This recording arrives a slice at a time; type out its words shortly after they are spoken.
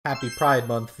Happy Pride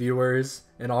Month, viewers!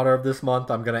 In honor of this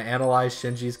month, I'm gonna analyze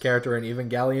Shinji's character in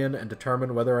Evangelion and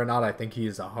determine whether or not I think he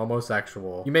is a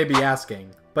homosexual. You may be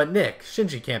asking, but Nick,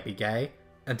 Shinji can't be gay.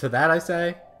 And to that I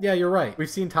say, yeah, you're right. We've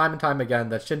seen time and time again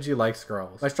that Shinji likes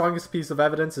girls. My strongest piece of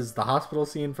evidence is the hospital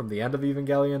scene from the end of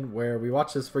Evangelion, where we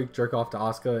watch this freak jerk off to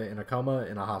Asuka in a coma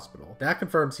in a hospital. That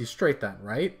confirms he's straight then,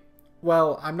 right?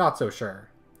 Well, I'm not so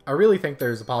sure. I really think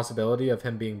there's a possibility of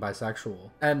him being bisexual.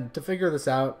 And to figure this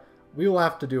out, we will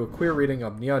have to do a queer reading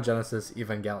of Neon Genesis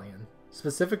Evangelion,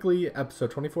 specifically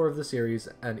episode 24 of the series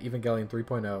and Evangelion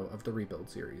 3.0 of the Rebuild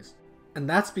series. And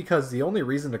that's because the only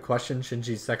reason to question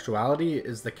Shinji's sexuality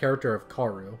is the character of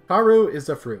Kaoru. Kaoru is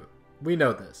a fruit. We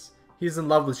know this. He's in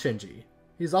love with Shinji.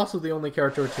 He's also the only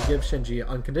character to give Shinji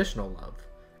unconditional love.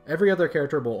 Every other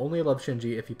character will only love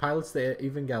Shinji if he pilots the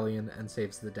Evangelion and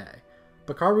saves the day.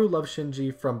 But Kaoru loves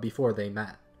Shinji from before they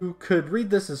met. You could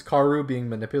read this as Kaoru being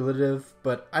manipulative,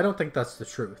 but I don't think that's the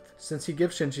truth, since he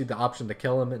gives Shinji the option to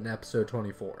kill him in episode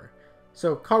 24.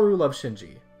 So Kaoru loves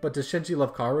Shinji, but does Shinji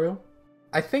love Kaoru?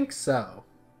 I think so.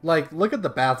 Like, look at the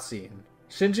bath scene.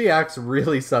 Shinji acts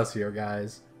really sus here,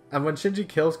 guys. And when Shinji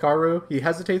kills Kaoru, he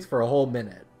hesitates for a whole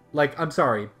minute. Like, I'm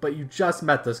sorry, but you just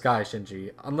met this guy,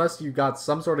 Shinji. Unless you got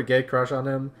some sort of gay crush on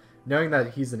him, knowing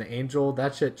that he's an angel,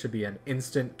 that shit should be an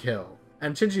instant kill.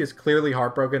 And Shinji is clearly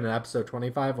heartbroken in episode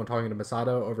 25 when talking to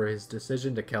Masato over his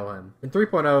decision to kill him. In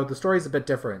 3.0, the story is a bit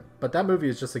different, but that movie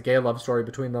is just a gay love story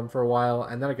between them for a while,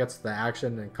 and then it gets to the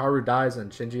action, and Kaoru dies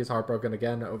and Shinji is heartbroken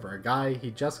again over a guy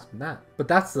he just met. But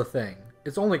that's the thing.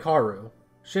 It's only Kaoru.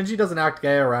 Shinji doesn't act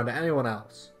gay around anyone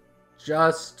else.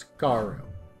 Just Kaoru.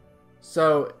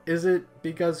 So, is it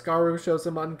because Kaoru shows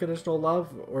him unconditional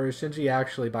love, or is Shinji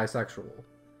actually bisexual?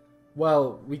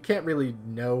 Well, we can't really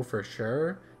know for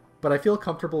sure, but I feel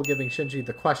comfortable giving Shinji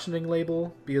the questioning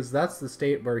label because that's the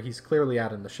state where he's clearly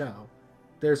at in the show.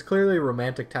 There's clearly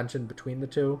romantic tension between the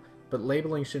two, but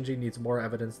labeling Shinji needs more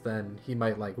evidence than he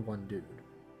might like one dude.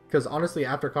 Because honestly,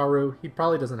 after Kaoru, he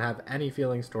probably doesn't have any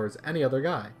feelings towards any other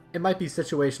guy. It might be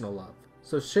situational love,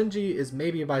 so Shinji is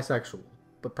maybe bisexual,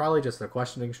 but probably just a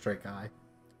questioning straight guy.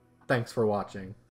 Thanks for watching.